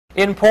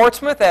In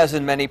Portsmouth, as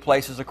in many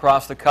places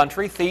across the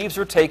country, thieves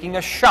are taking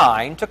a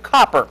shine to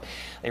copper.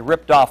 They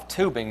ripped off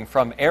tubing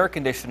from air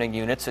conditioning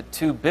units at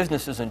two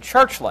businesses in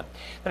Churchland.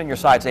 And on your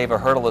side's Ava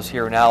Hurdle is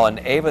here now. And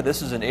Ava,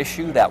 this is an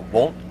issue that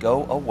won't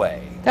go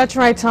away. That's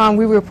right, Tom.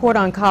 We report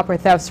on copper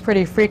thefts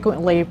pretty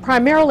frequently,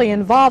 primarily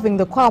involving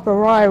the copper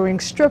wiring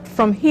stripped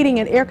from heating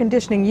and air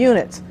conditioning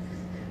units.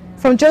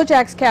 From Joe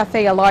Jack's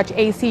Cafe, a large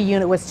AC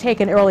unit was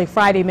taken early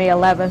Friday, May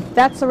 11th.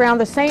 That's around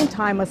the same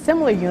time a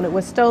similar unit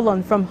was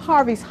stolen from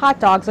Harvey's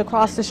Hot Dogs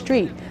across the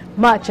street.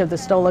 Much of the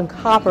stolen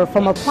copper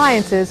from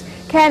appliances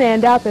can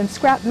end up in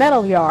scrap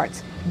metal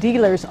yards.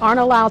 Dealers aren't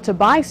allowed to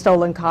buy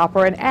stolen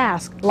copper and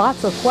ask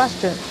lots of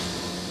questions.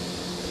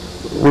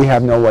 We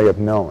have no way of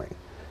knowing.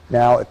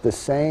 Now, if the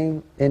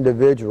same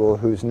individual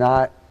who's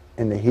not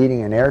in the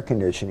heating and air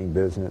conditioning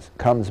business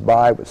comes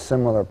by with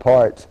similar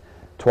parts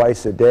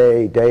twice a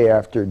day, day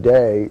after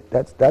day,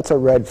 that's a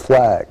red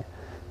flag.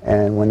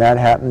 And when that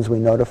happens, we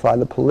notify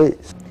the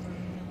police.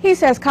 He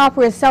says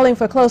copper is selling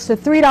for close to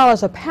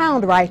 $3 a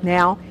pound right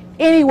now.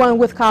 Anyone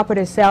with copper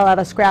to sell at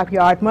a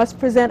scrapyard must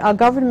present a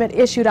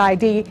government-issued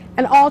ID,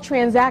 and all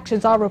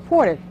transactions are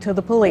reported to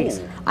the police.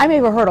 I'm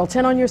Ava Hurdle,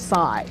 10 on your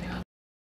side.